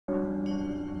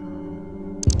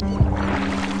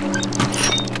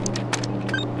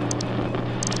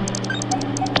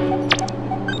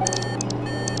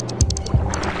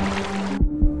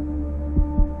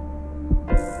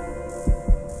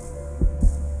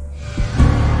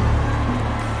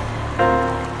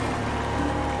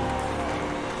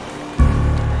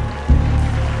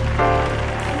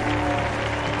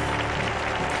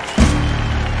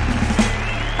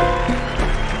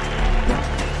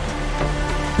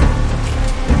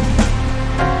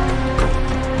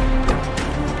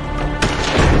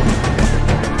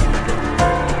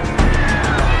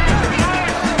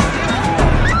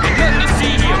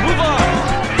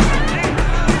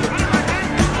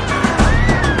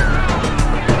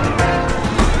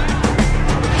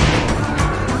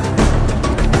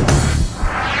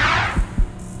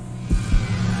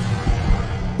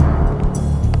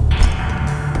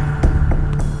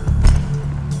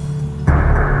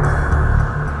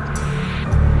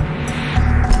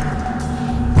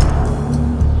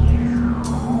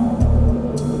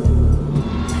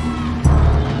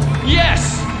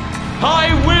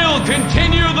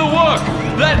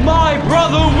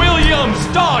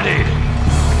started.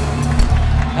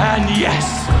 And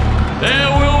yes, there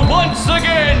will once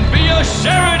again be a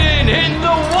Sheridan in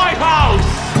the White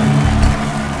House!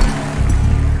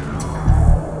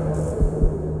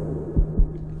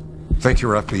 Think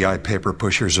your FBI paper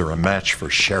pushers are a match for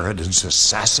Sheridan's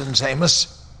assassins,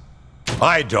 Amos?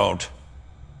 I don't.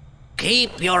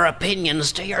 Keep your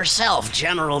opinions to yourself,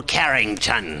 General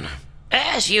Carrington.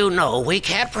 As you know, we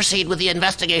can't proceed with the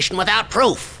investigation without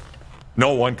proof.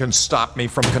 No one can stop me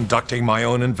from conducting my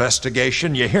own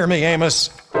investigation. You hear me, Amos?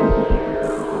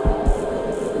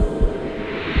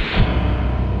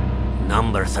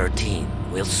 Number 13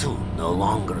 will soon no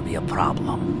longer be a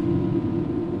problem.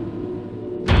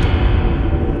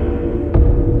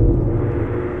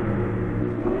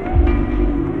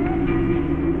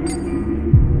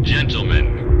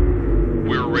 Gentlemen,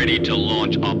 we're ready to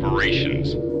launch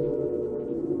operations.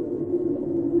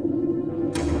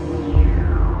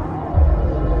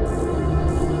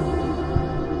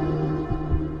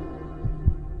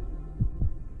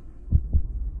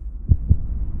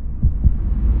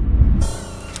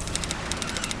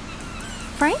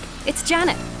 Frank, it's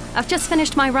Janet. I've just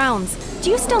finished my rounds. Do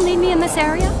you still need me in this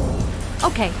area?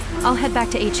 Okay, I'll head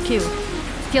back to HQ.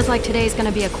 Feels like today's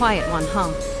gonna be a quiet one,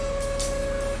 huh?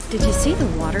 Did you see the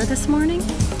water this morning?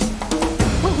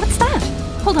 Wait, what's that?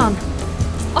 Hold on.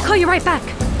 I'll call you right back.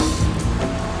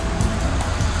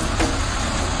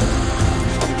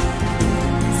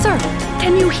 Sir,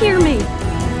 can you hear me?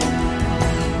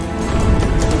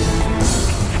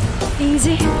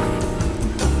 Easy.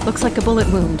 Looks like a bullet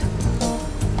wound.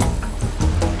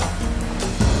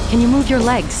 Can you move your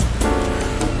legs?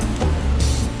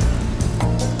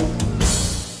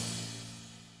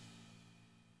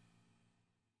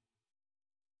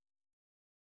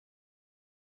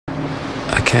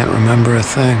 I can't remember a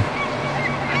thing.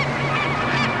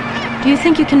 Do you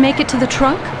think you can make it to the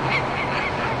truck?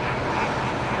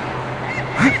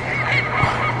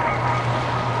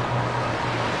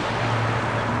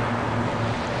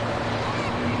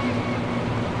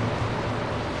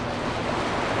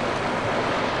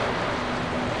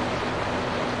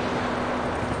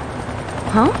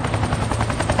 Huh?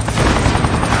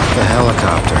 The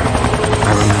helicopter.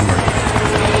 I remember.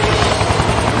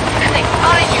 They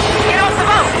spotted you! Get off the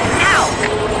boat! Now!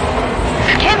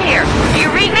 Kim here! Do you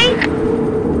read me?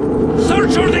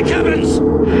 Search all the cabins!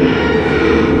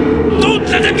 Don't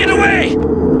let him get away!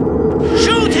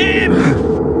 Shoot him!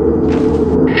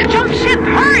 Jump ship!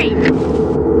 Hurry!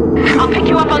 I'll pick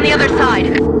you up on the other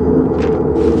side.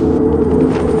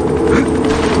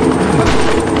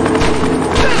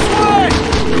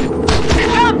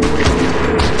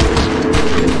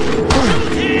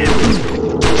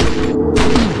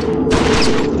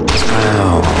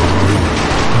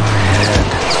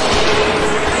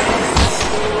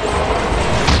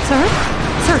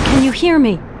 Hear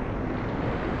me.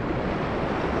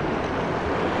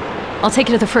 I'll take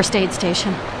you to the first aid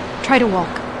station. Try to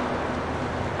walk.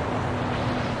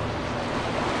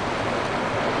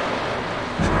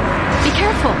 Be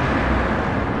careful.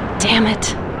 Damn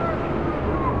it.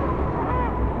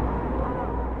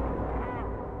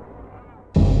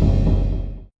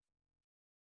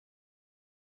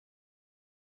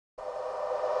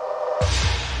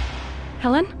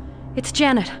 Helen? It's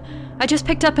Janet. I just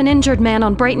picked up an injured man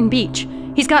on Brighton Beach.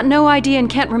 He's got no ID and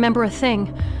can't remember a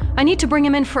thing. I need to bring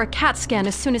him in for a CAT scan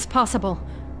as soon as possible.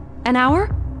 An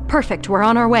hour? Perfect, we're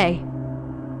on our way.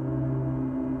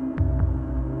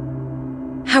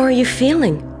 How are you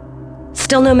feeling?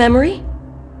 Still no memory?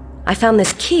 I found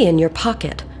this key in your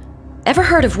pocket. Ever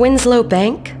heard of Winslow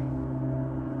Bank?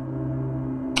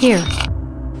 Here.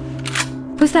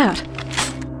 Who's that?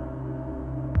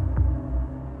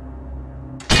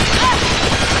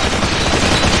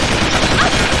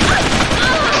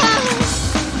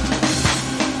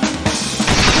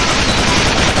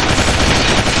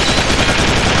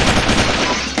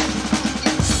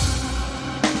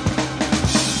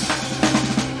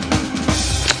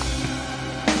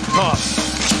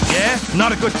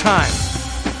 Not a good time.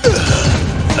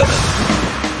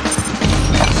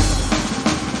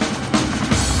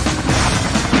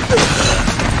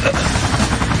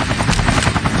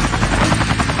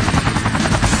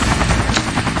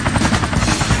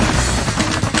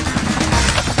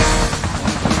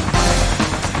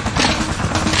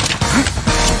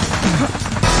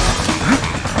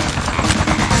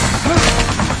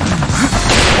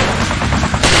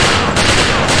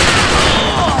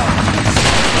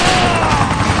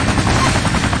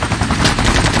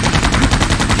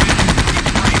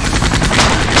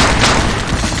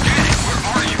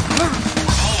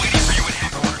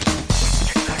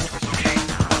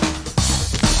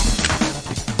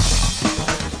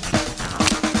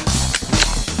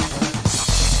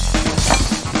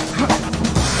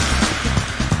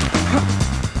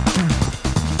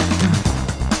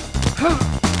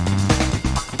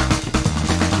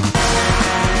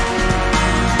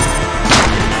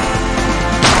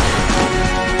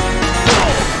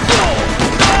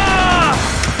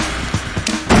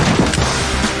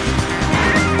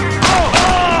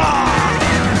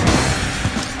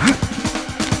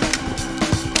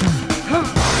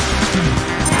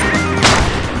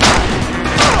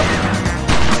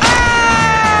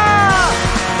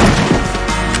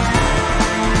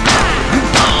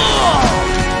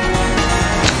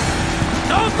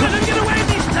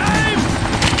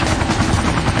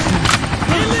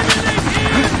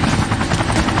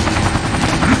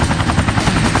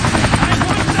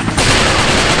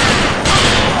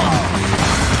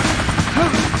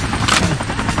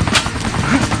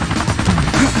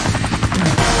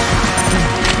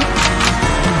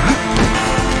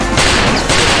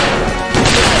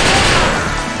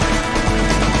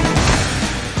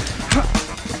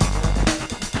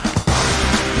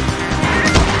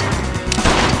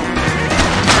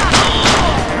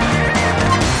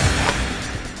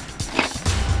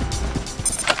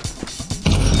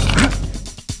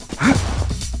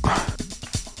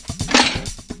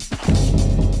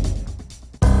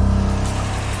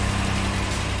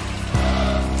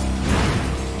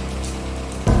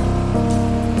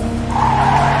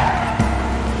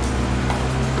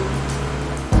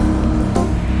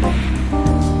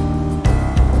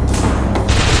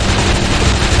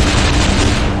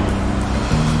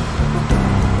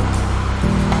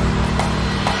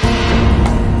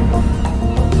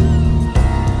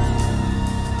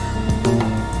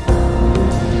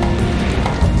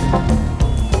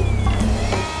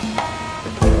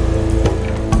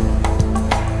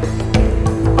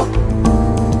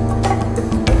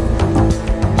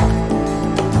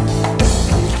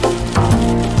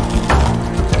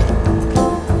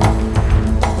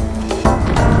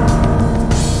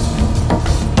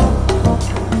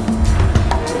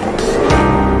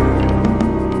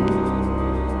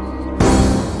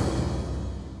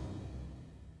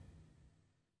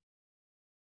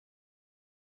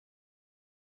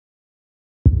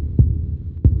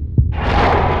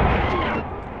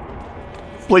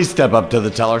 Please step up to the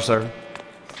teller, sir.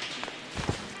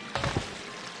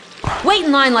 Wait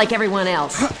in line like everyone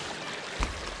else.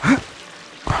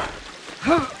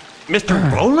 Mr.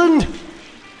 Roland?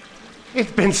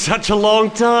 It's been such a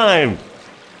long time.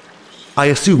 I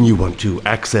assume you want to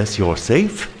access your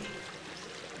safe?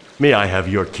 May I have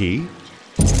your key?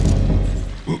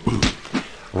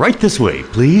 Right this way,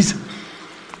 please.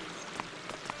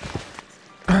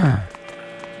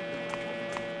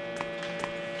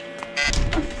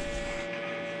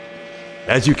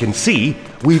 As you can see,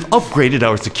 we've upgraded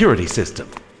our security system.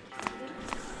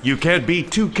 You can't be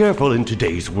too careful in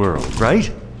today's world, right?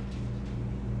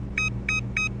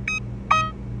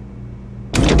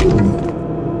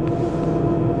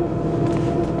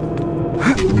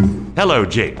 Hello,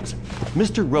 James.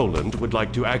 Mr. Roland would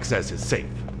like to access his safe.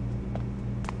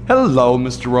 Hello,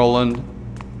 Mr. Roland.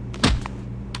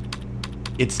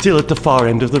 It's still at the far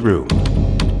end of the room.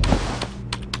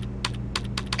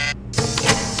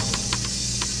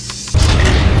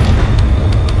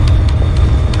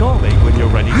 Call me when you're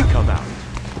ready to come out.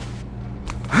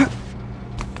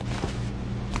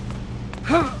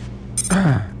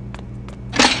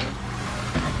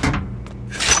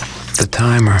 The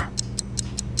timer.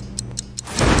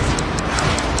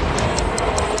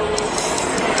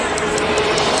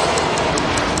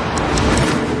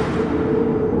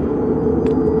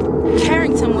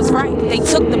 They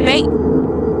took the bait.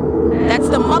 That's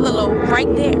the mother lode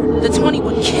right there. The 20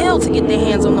 would kill to get their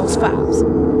hands on those files.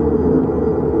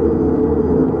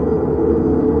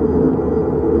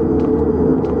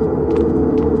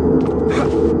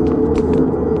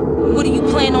 What do you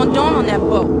plan on doing on that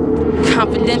boat?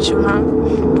 Confidential, huh?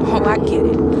 Oh, I get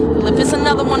it. Well, if it's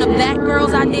another one of that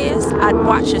girl's ideas, I'd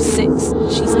watch her six.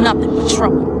 She's nothing but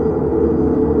trouble.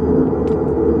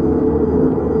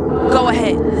 Go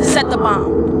ahead, set the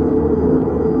bomb.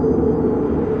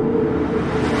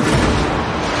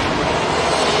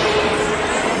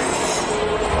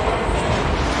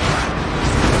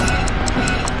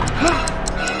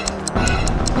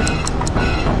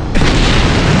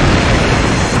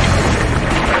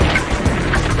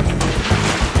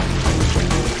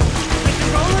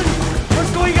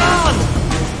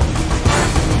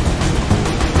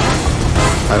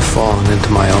 I've fallen into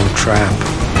my own trap.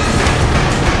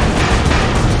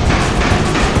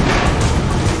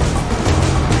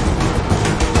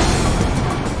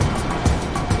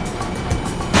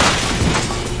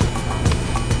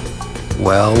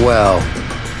 Well, well.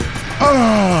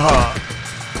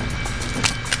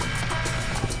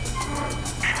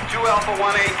 2 Alpha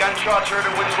 1-8, gunshots heard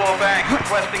at Winslow Bank,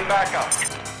 requesting backup.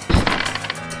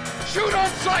 Shoot on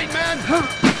sight, man!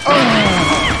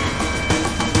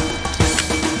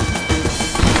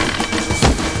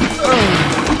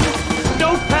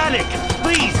 Don't panic!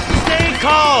 Please, stay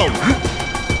calm!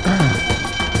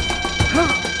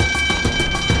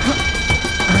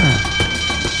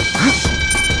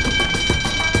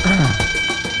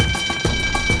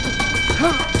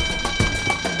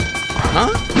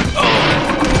 Huh?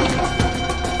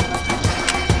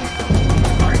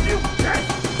 Are you dead?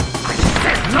 I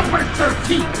said number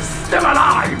 13 is still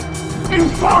alive!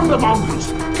 Inform the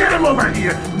mongoose! Get him over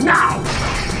here, now!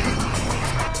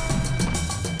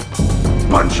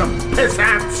 Bunch of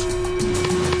pissants!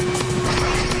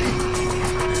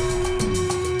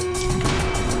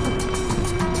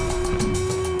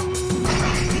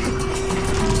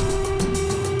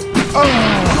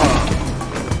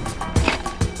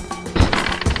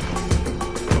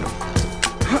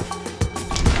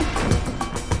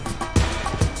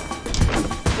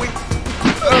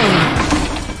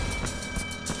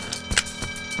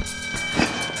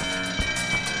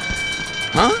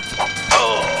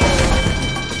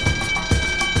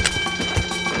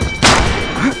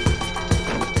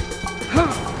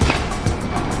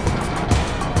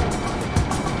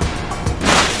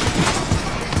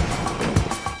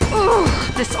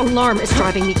 This alarm is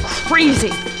driving me crazy.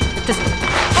 This...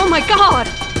 Oh my god!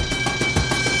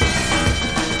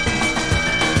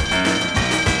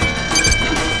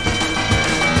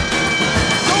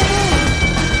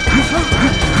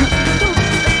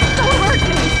 Don't hurt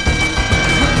me!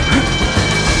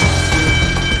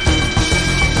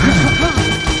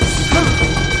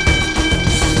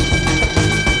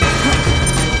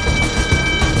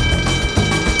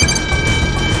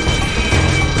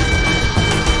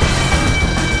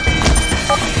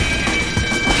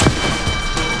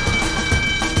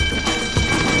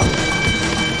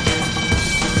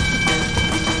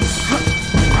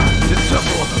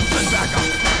 Several of them, send back up.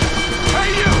 Hey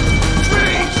you!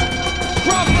 Tree!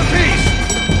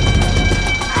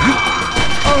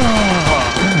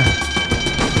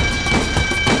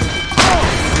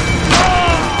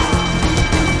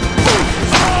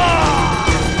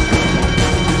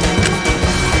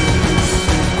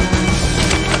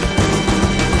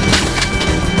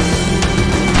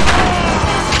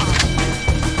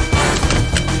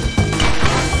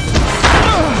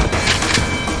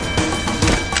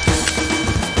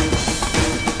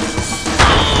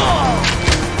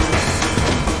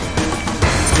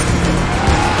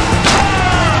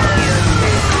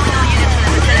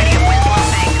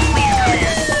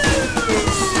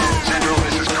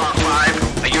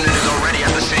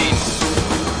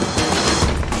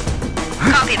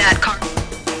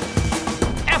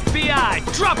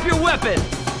 weapon!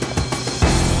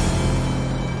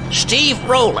 Steve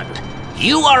Rowland,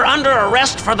 you are under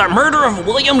arrest for the murder of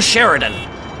William Sheridan.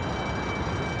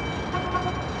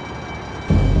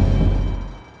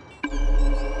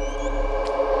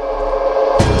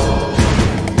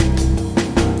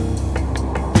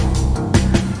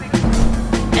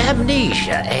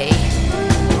 Amnesia, eh?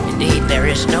 Indeed, there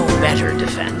is no better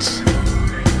defense.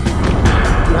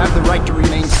 You have the right to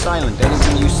remain silent.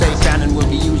 Anything you say can and will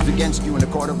be used against you in a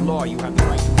court of law. You have the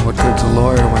right to... What good's a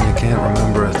lawyer when you can't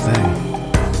remember a thing?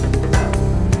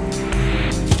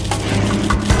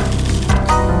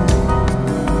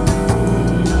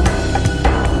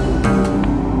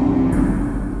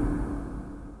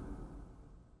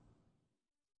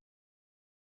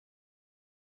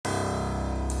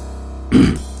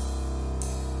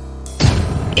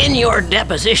 In your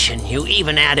deposition, you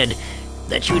even added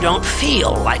that you don't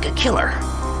feel like a killer.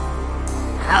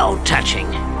 How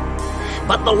touching.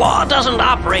 But the law doesn't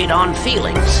operate on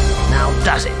feelings, now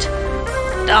does it?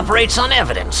 It operates on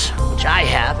evidence, which I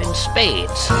have in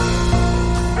spades.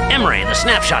 Emery, the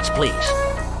snapshots, please.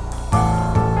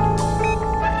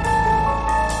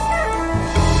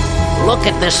 Look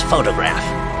at this photograph.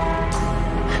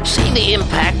 See the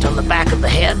impact on the back of the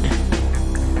head?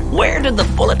 Where did the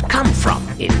bullet come from,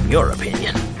 in your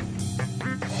opinion?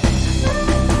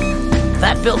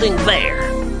 That building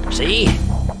there, see?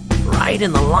 Right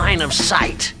in the line of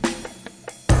sight.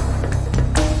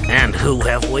 And who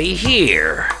have we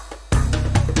here?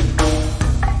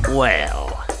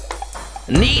 Well,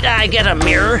 need I get a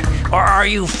mirror, or are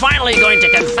you finally going to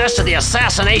confess to the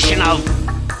assassination of...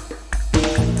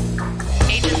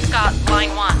 Agent Scott,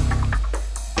 line 1.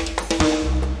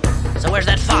 So where's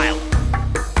that file?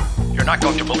 You're not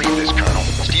going to believe this, Colonel.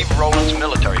 Steve Rowland's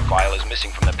military file is missing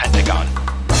from the Pentagon.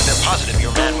 And they're positive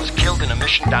your man was killed in a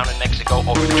mission down in Mexico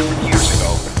over 2 years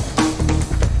ago.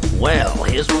 Well,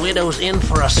 his widow's in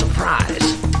for a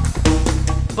surprise.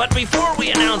 But before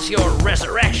we announce your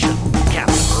resurrection,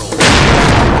 Captain Rowland,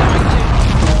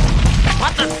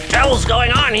 what the hell's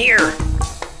going on here?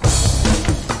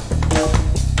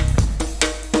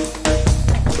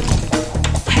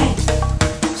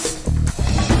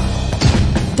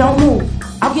 Don't move.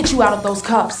 I'll get you out of those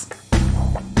cuffs.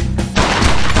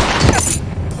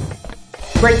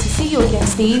 Great to see you again,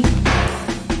 Steve.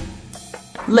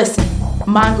 Listen,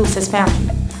 Mongoose has found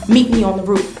you. Meet me on the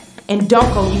roof. And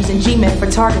don't go using G-Men for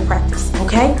target practice,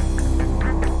 okay?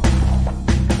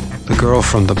 The girl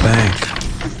from the bank.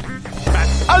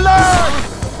 Alert!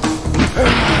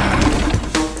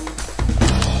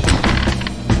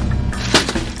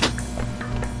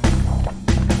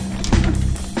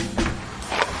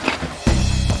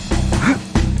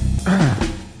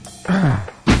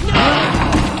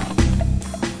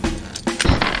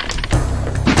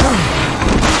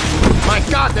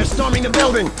 They're storming the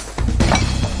building!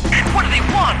 What do they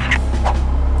want? I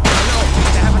don't know.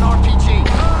 They have an RPG.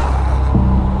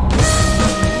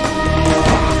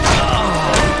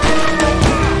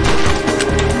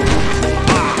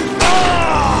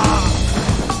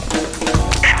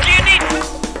 Do you need...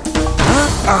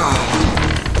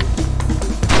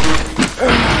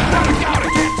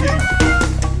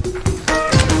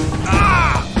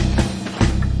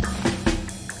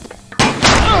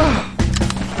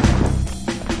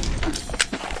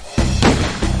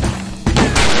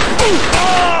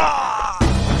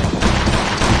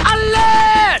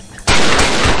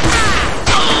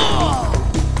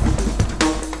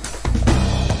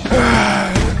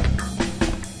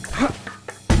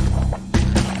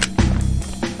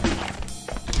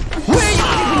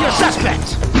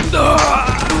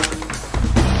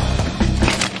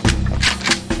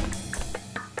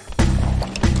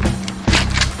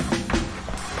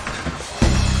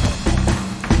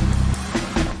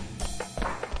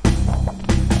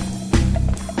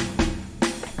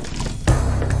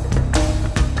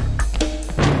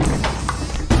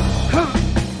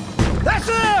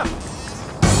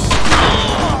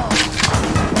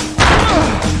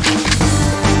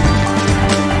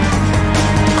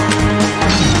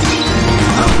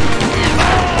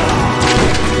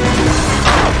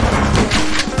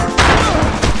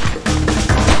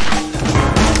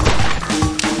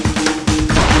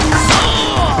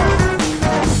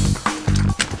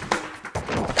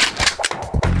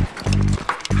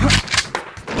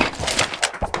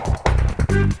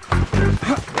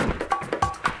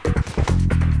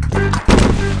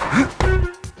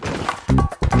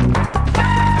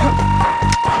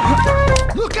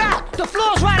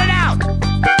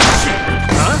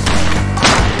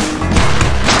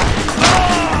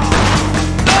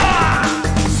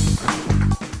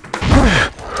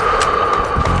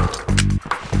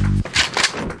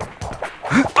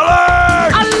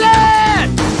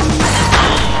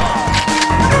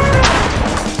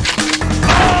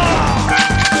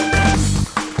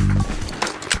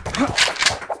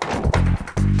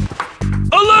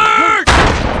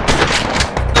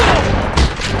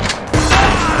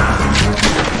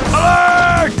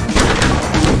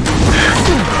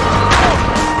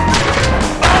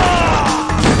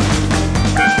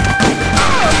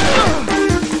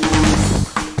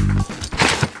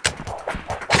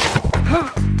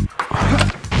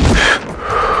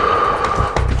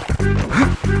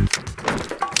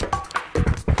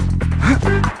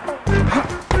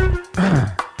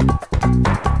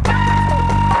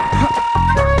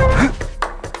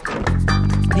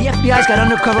 got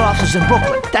undercover officers in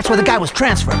Brooklyn. That's where the guy was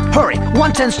transferred. Hurry,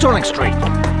 110 Sterling Street.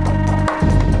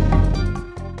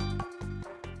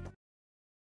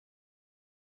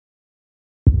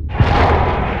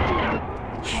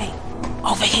 Hey,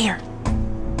 over here.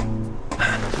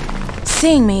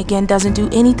 Seeing me again doesn't do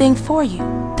anything for you,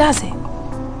 does it?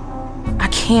 I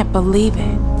can't believe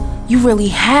it. You really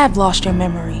have lost your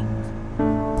memory.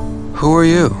 Who are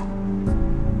you?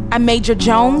 I'm Major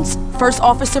Jones, first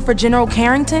officer for General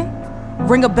Carrington.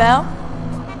 Ring a bell?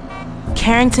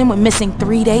 Carrington went missing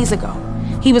 3 days ago.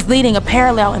 He was leading a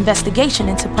parallel investigation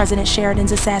into President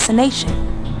Sheridan's assassination.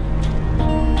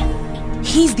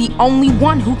 He's the only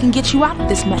one who can get you out of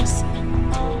this mess.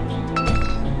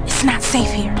 It's not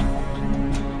safe here.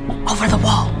 Over the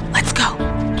wall. Let's go.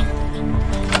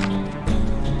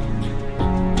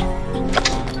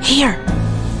 Here.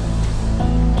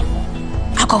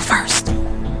 I'll go first.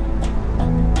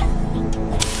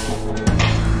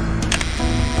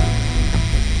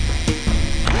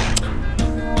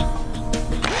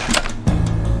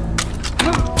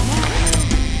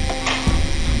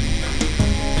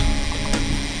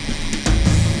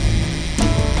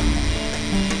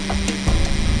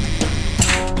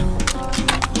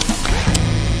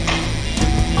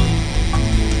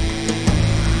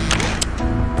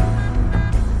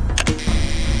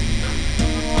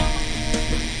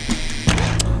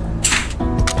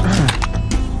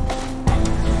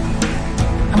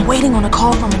 Waiting on a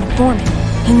call from an informant.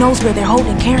 He knows where they're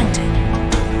holding Carrington.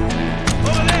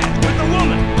 Over there, with the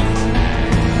woman!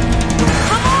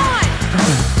 Come on!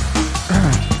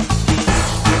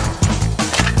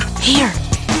 Here.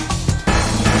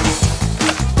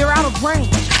 They're out of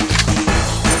range.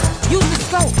 Use the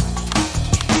scope.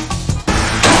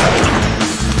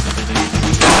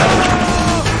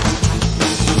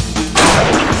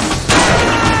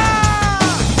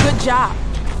 Good job.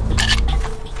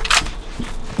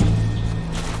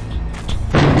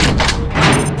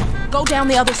 Go down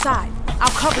the other side. I'll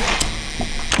cover you.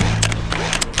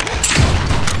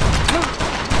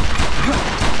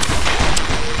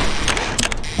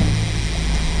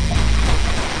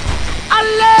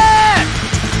 Alert!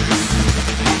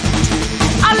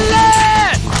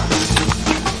 Alert!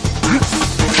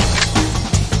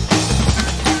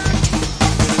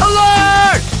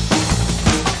 Alert!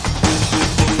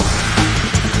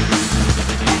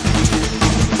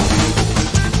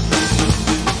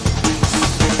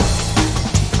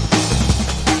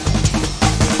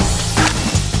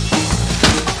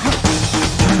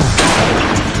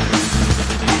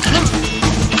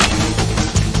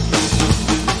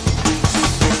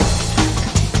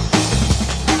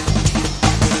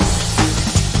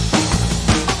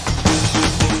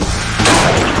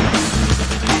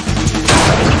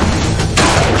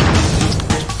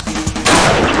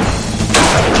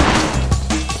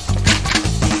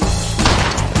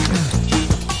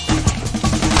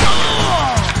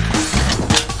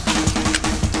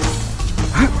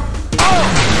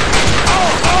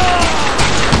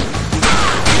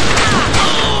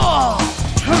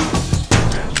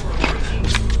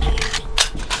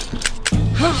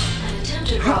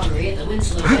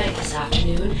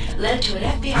 led to an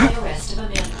FBI arrest of a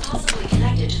man possibly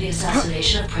connected to the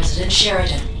assassination of President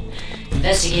Sheridan.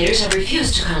 Investigators have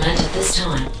refused to comment at this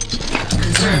time.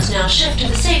 Concerns now shift to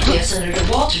the safety of Senator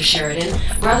Walter Sheridan,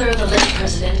 brother of the late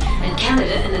president and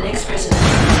candidate in the next presidential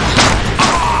details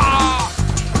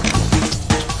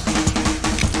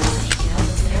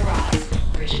as they arise.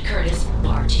 Bridget Curtis,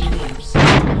 RT News.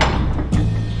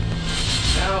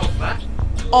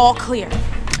 All clear.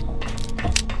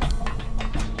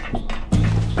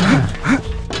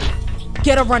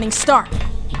 Get a running start.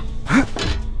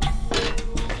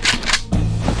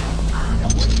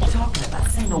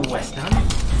 No Western.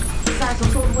 Besides, the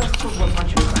Old West Coast was a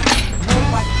bunch of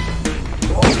crap.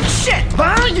 Oh, shit!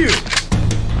 Behind you!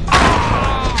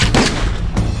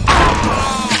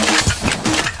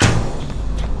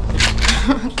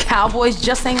 Cowboys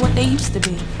just ain't what they used to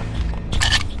be.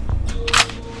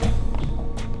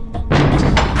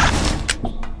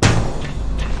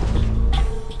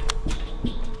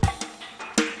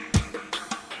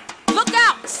 Look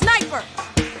out! Sniper!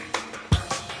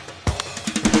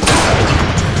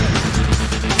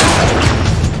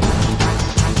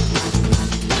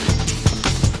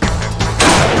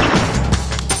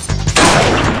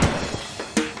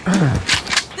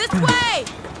 This way!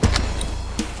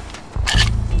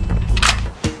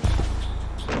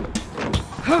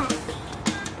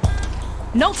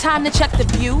 No time to check the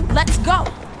view. Let's go.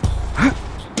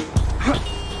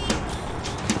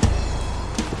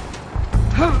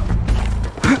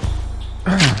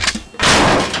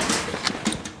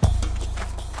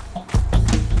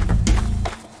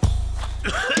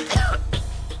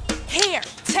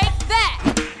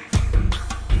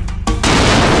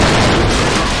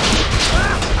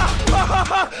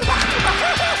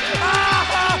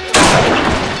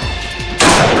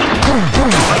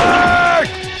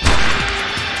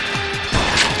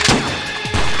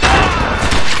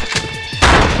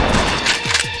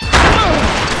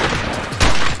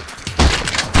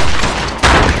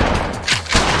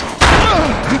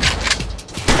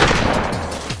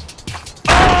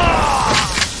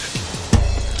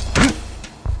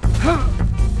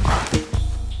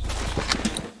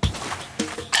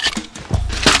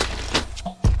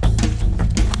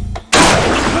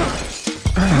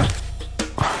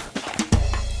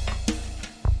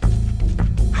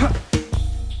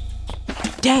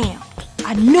 Damn,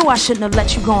 I knew I shouldn't have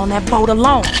let you go on that boat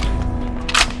alone.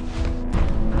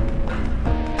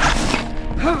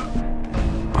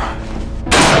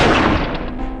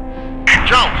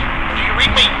 Jones, do you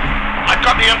read me? I've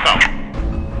got the info.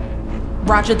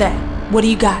 Roger that. What do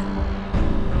you got?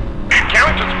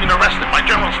 Carrington's been arrested by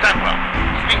General Stanwell.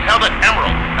 He's being held at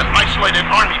Emerald, an isolated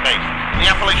army base in the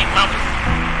Appalachian Mountains.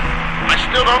 I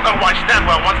still don't know why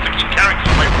Stanwell wants to keep Carrington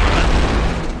away from the mess.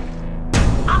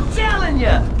 I'm telling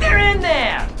you, they're in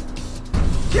there!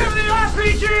 Give me the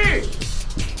RPG!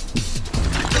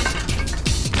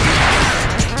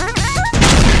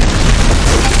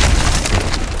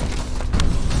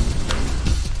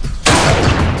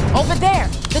 Over there,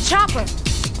 the chopper.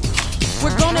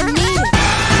 We're gonna need it.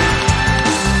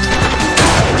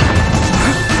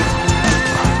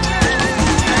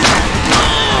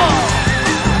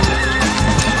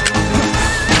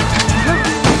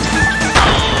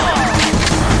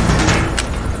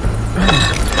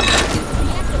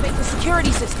 Deactivate the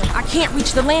security system. I can't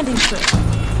reach the landing strip.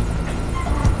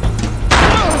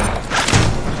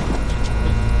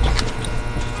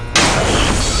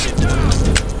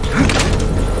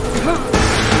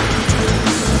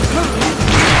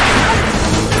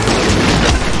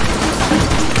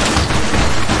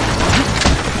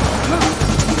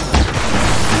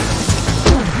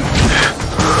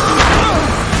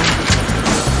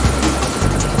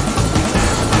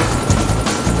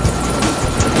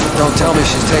 Don't tell me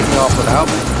she's taking off without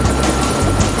me.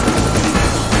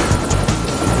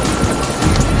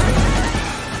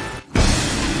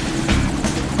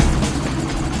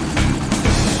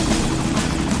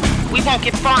 We won't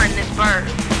get far in this bird.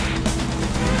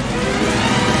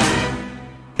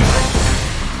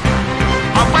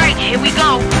 All right, here we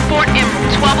go. Fort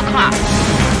Emerald, 12 o'clock.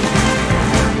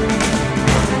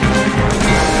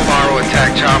 Borrow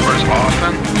attack choppers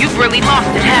often? You've really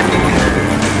lost it, haven't you?